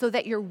so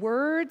that your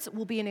words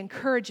will be an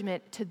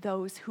encouragement to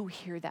those who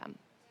hear them.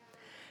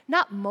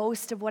 Not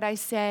most of what I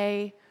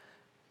say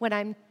when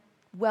I'm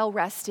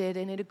well-rested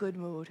and in a good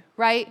mood,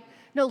 right?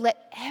 No,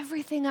 let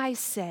everything I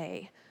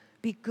say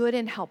be good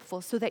and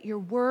helpful so that your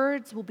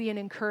words will be an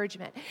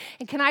encouragement.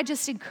 And can I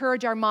just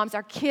encourage our moms?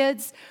 Our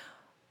kids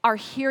are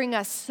hearing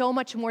us so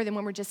much more than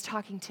when we're just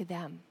talking to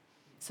them.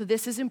 So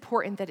this is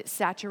important that it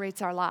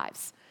saturates our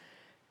lives.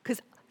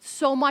 Because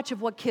so much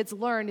of what kids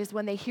learn is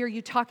when they hear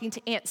you talking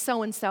to Aunt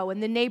so-and-so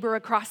and the neighbor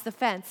across the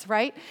fence,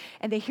 right?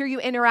 And they hear you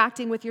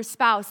interacting with your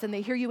spouse and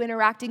they hear you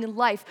interacting in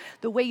life,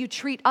 the way you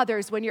treat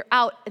others when you're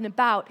out and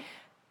about.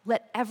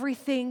 Let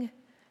everything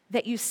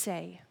that you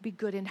say be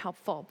good and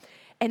helpful.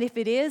 And if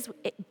it is,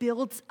 it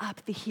builds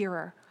up the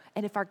hearer.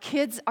 And if our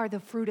kids are the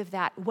fruit of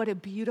that, what a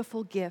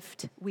beautiful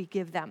gift we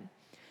give them.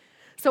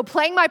 So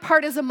playing my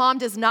part as a mom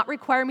does not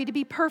require me to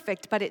be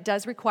perfect, but it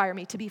does require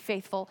me to be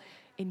faithful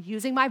in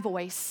using my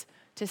voice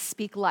to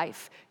speak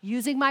life,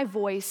 using my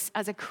voice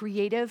as a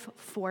creative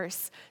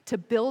force to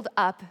build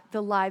up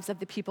the lives of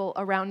the people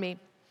around me.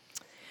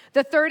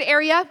 The third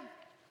area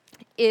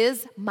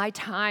is my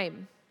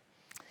time.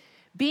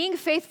 Being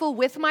faithful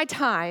with my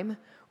time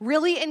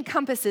really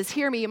encompasses,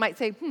 hear me, you might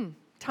say,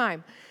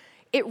 time.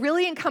 It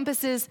really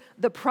encompasses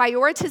the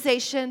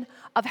prioritization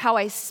of how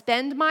I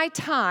spend my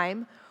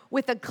time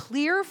with a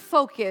clear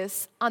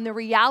focus on the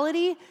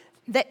reality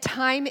that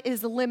time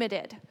is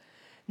limited.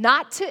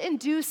 Not to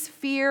induce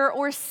fear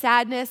or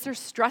sadness or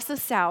stress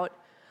us out,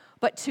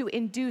 but to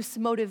induce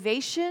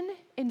motivation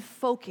and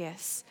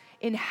focus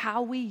in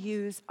how we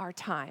use our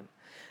time.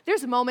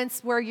 There's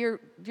moments where you're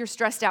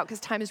stressed out because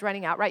time is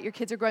running out, right? Your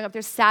kids are growing up.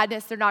 There's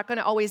sadness. They're not going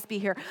to always be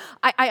here.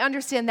 I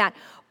understand that.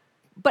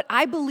 But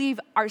I believe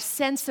our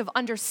sense of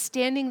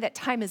understanding that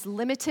time is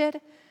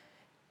limited,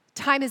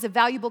 time is a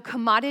valuable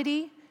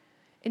commodity,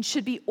 and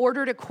should be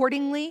ordered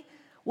accordingly,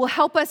 will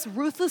help us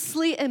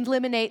ruthlessly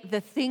eliminate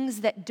the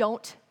things that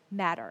don't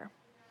matter.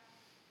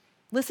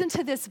 Listen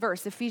to this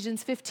verse,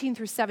 Ephesians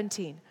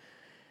 15-17.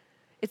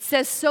 It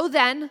says, so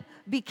then,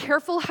 be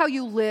careful how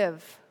you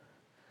live.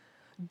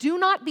 Do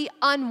not be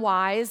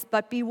unwise,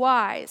 but be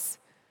wise.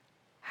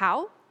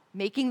 How?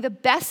 Making the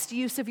best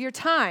use of your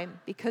time,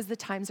 because the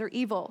times are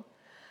evil.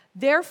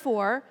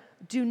 Therefore,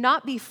 do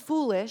not be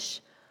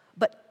foolish,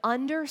 but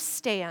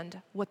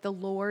understand what the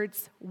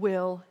Lord's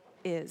will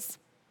is.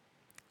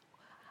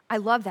 I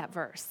love that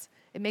verse.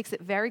 It makes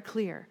it very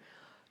clear.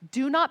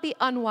 Do not be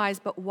unwise,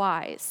 but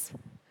wise.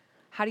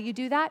 How do you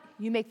do that?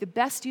 You make the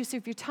best use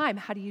of your time.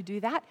 How do you do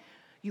that?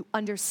 You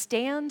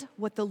understand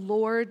what the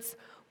Lord's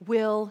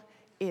will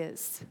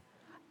is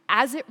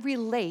as it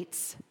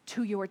relates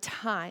to your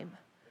time.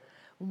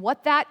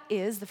 What that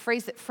is, the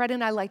phrase that Fred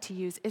and I like to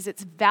use, is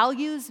it's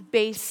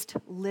values-based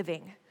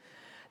living.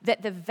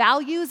 That the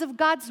values of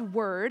God's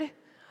word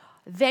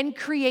then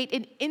create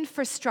an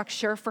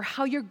infrastructure for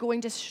how you're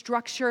going to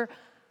structure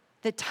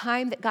the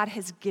time that God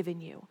has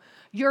given you.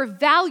 Your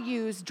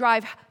values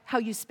drive how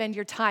you spend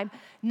your time,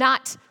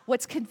 not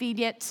what's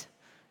convenient,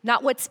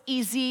 not what's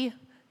easy,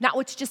 not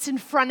what's just in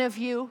front of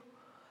you,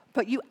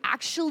 but you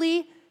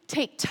actually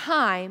take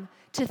time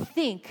to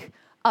think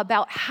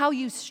about how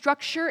you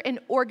structure and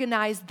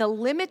organize the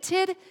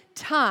limited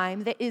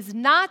time that is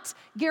not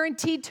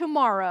guaranteed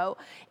tomorrow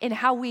and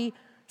how we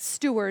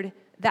steward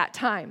that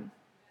time.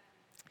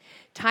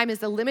 Time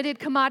is a limited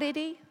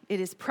commodity.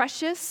 It is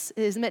precious.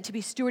 It is meant to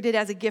be stewarded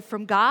as a gift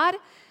from God.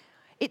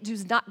 It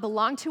does not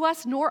belong to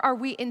us, nor are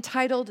we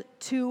entitled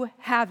to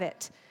have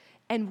it.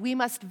 And we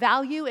must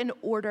value and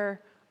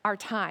order our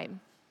time.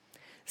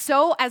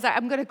 So as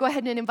I'm going to go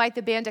ahead and invite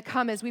the band to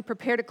come as we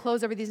prepare to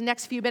close over these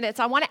next few minutes,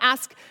 I want to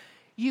ask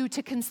you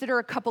to consider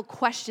a couple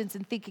questions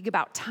in thinking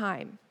about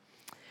time.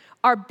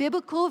 Are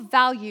biblical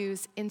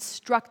values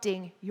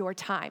instructing your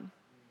time?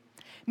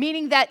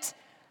 Meaning that,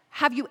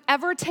 have you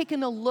ever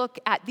taken a look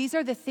at, these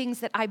are the things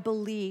that I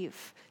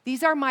believe,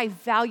 these are my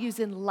values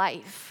in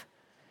life,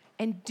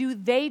 and do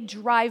they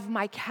drive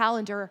my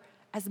calendar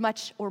as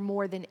much or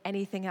more than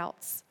anything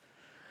else?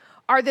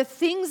 Are the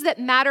things that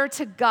matter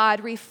to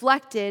God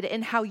reflected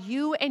in how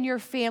you and your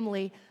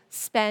family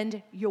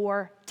spend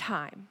your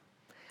time?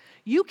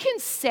 You can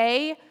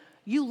say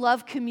you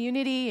love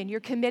community and you're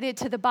committed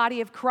to the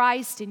body of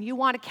Christ and you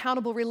want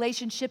accountable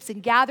relationships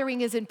and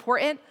gathering is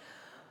important,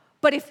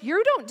 but if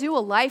you don't do a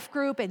life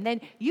group and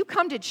then you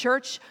come to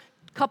church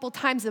a couple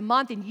times a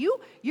month and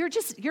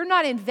you're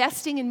not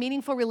investing in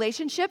meaningful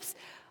relationships,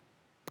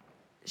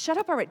 shut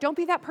up already. Don't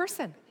be that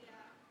person.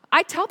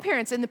 I tell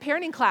parents in the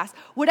parenting class,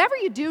 whatever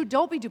you do,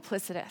 don't be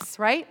duplicitous,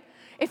 right?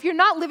 If you're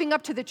not living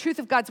up to the truth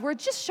of God's word,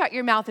 just shut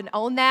your mouth and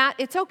own that.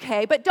 It's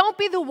okay, but don't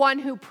be the one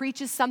who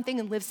preaches something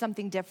and lives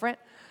something different.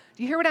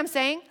 Do you hear what I'm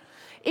saying?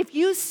 If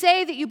you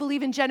say that you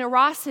believe in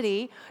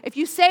generosity, if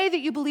you say that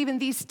you believe in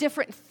these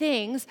different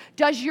things,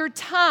 does your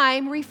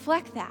time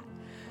reflect that?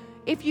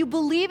 If you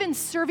believe in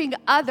serving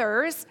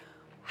others,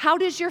 how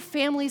does your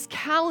family's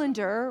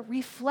calendar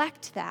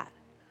reflect that?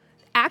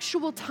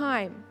 Actual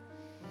time.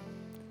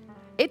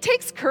 It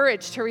takes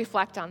courage to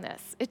reflect on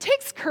this. It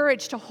takes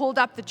courage to hold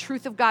up the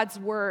truth of God's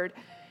word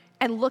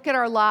and look at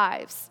our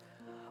lives.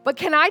 But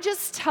can I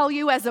just tell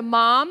you, as a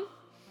mom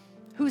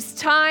whose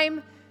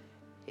time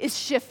is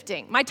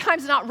shifting, my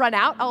time's not run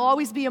out. I'll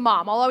always be a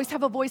mom. I'll always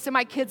have a voice in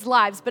my kids'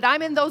 lives, but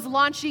I'm in those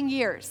launching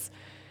years,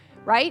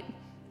 right?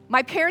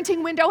 My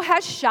parenting window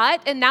has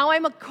shut, and now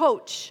I'm a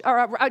coach,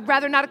 or I'd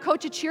rather not a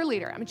coach, a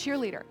cheerleader. I'm a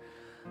cheerleader.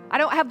 I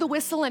don't have the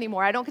whistle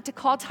anymore. I don't get to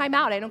call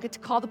timeout. I don't get to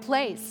call the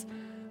plays.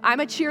 I'm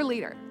a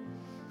cheerleader.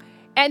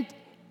 And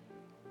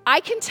I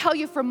can tell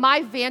you from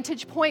my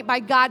vantage point, by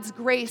God's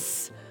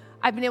grace,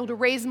 I've been able to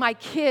raise my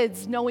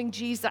kids knowing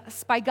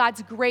Jesus. By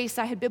God's grace,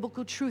 I had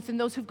biblical truth and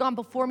those who've gone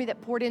before me that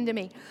poured into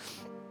me.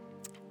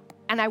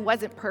 And I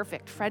wasn't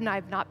perfect. Fred and I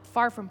are not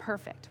far from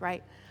perfect,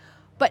 right?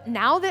 But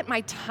now that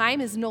my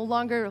time is no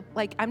longer,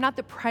 I'm not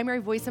the primary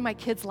voice in my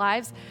kids'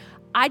 lives,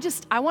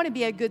 I want to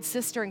be a good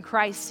sister in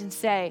Christ and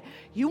say,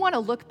 you want to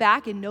look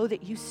back and know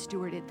that you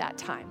stewarded that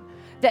time.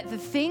 That the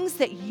things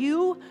that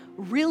you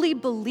really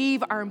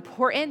believe are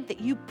important,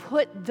 that you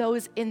put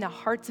those in the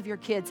hearts of your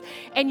kids.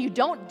 And you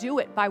don't do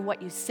it by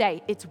what you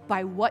say, it's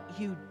by what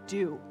you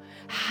do.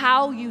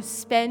 How you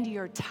spend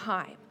your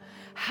time,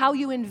 how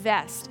you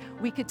invest.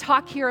 We could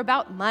talk here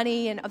about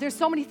money, and there's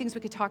so many things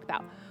we could talk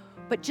about.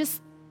 But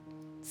just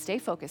stay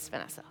focused,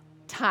 Vanessa.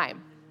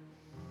 Time.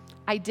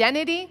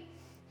 Identity,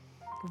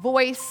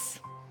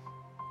 voice,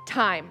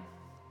 time.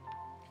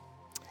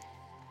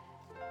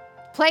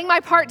 Playing my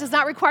part does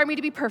not require me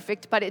to be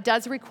perfect, but it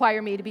does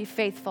require me to be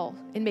faithful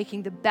in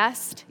making the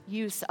best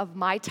use of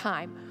my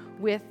time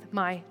with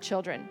my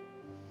children.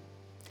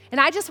 And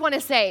I just want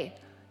to say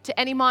to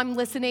any mom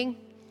listening,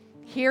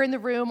 here in the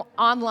room,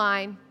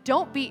 online,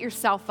 don't beat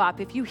yourself up.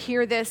 If you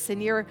hear this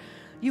and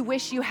you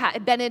wish you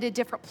had been at a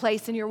different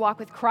place in your walk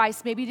with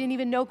Christ, maybe you didn't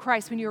even know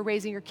Christ when you were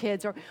raising your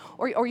kids,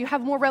 or you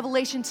have more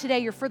revelation today,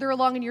 you're further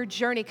along in your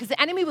journey, because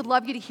the enemy would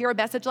love you to hear a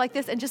message like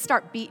this and just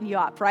start beating you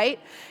up, right?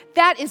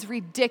 That is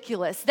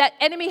ridiculous. That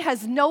enemy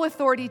has no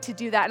authority to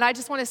do that, and I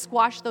just want to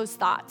squash those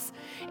thoughts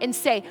and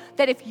say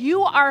that if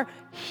you are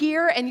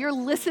here and you're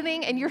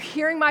listening and you're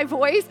hearing my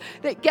voice,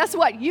 that guess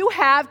what? You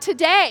have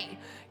today.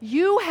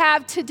 You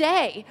have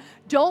today.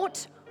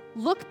 Don't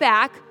look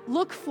back,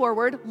 look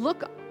forward,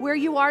 look where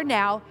you are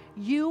now.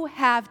 You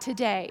have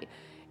today.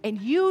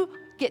 And you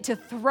get to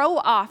throw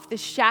off the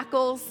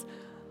shackles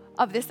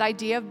of this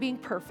idea of being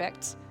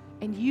perfect,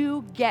 and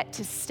you get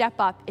to step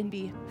up and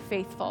be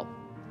faithful.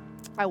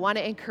 I want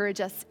to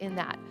encourage us in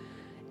that.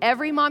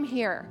 Every mom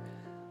here,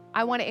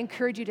 I want to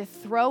encourage you to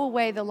throw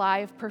away the lie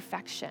of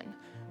perfection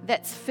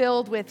that's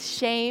filled with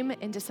shame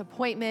and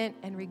disappointment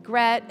and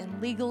regret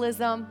and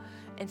legalism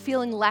and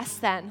feeling less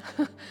than,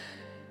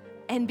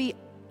 and be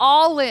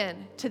all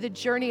in to the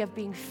journey of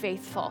being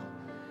faithful.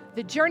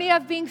 The journey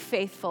of being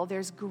faithful,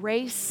 there's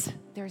grace,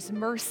 there's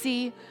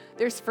mercy,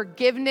 there's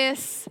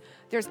forgiveness,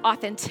 there's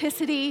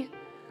authenticity,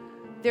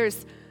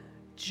 there's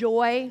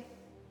joy,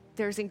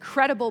 there's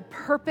incredible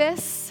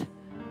purpose.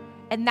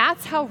 And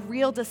that's how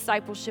real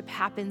discipleship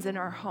happens in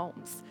our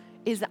homes,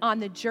 is on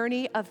the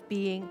journey of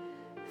being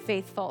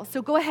faithful.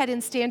 So go ahead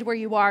and stand where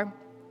you are.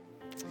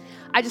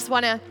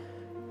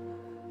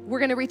 We're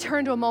going to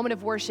return to a moment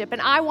of worship.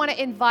 And I want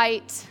to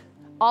invite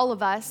all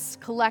of us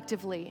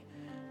collectively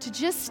to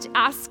just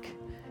ask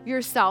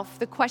yourself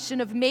the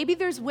question of, maybe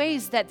there's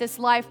ways that this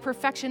lie of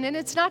perfection, and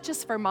it's not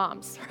just for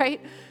moms,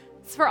 right?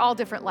 It's for all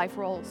different life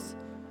roles.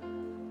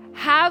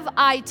 Have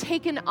I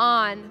taken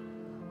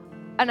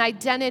on an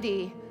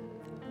identity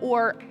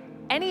or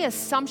any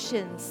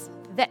assumptions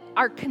that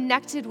are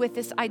connected with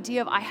this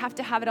idea of I have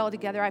to have it all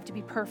together, I have to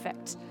be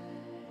perfect?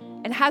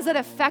 And has it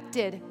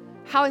affected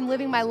how I'm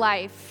living my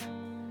life?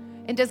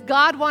 And does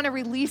God want to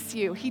release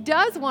you? He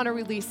does want to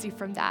release you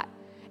from that.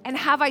 And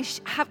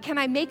can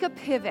I make a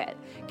pivot?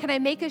 Can I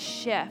make a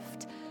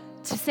shift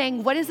to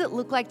saying, what does it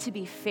look like to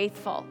be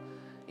faithful?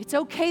 It's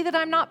okay that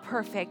I'm not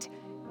perfect.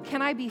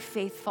 Can I be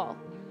faithful?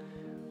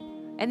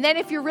 And then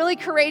if you're really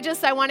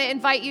courageous, I want to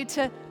invite you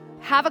to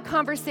have a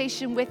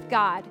conversation with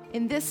God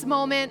in this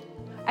moment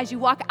as you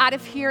walk out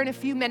of here in a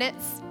few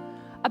minutes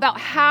about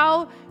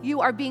how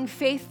you are being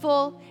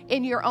faithful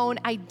in your own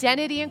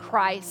identity in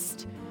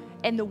Christ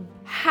and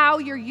how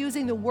you're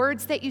using the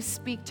words that you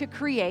speak to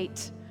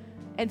create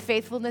and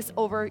faithfulness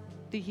over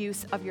the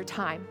use of your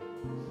time.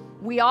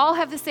 We all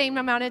have the same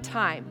amount of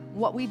time.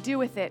 What we do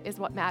with it is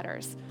what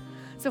matters.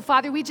 So,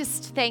 Father, we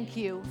just thank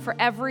you for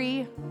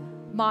every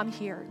mom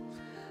here.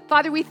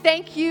 Father, we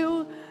thank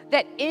you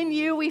that in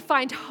you we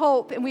find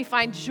hope and we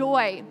find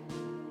joy,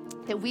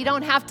 that we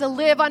don't have to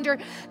live under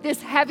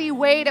this heavy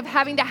weight of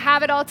having to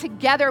have it all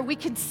together. We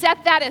can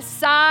set that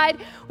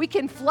aside. We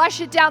can flush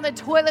it down the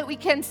toilet. We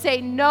can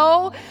say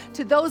no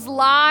to those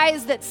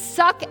lies that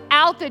suck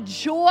out the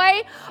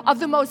joy of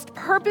the most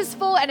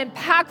purposeful and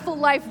impactful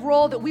life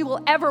role that we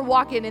will ever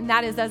walk in, and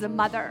that is as a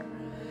mother.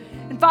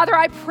 And Father,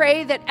 I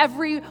pray that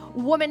every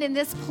woman in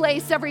this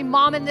place, every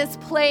mom in this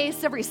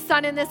place, every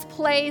son in this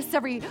place,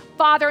 every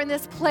father in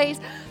this place,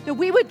 that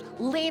we would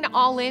lean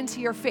all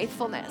into your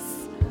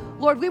faithfulness.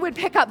 Lord, we would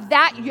pick up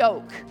that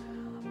yoke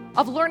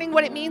of learning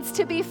what it means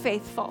to be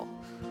faithful.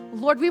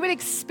 Lord, we would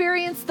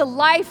experience the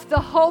life, the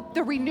hope,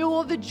 the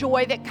renewal, the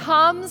joy that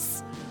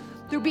comes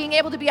through being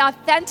able to be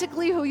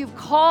authentically who you've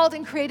called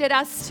and created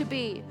us to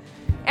be.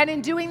 And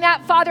in doing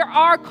that, Father,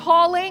 our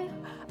calling,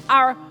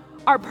 our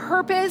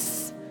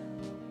purpose,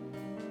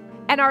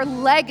 and our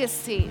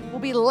legacy will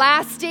be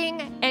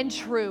lasting and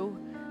true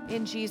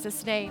in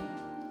Jesus' name.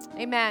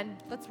 Amen.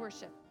 Let's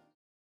worship.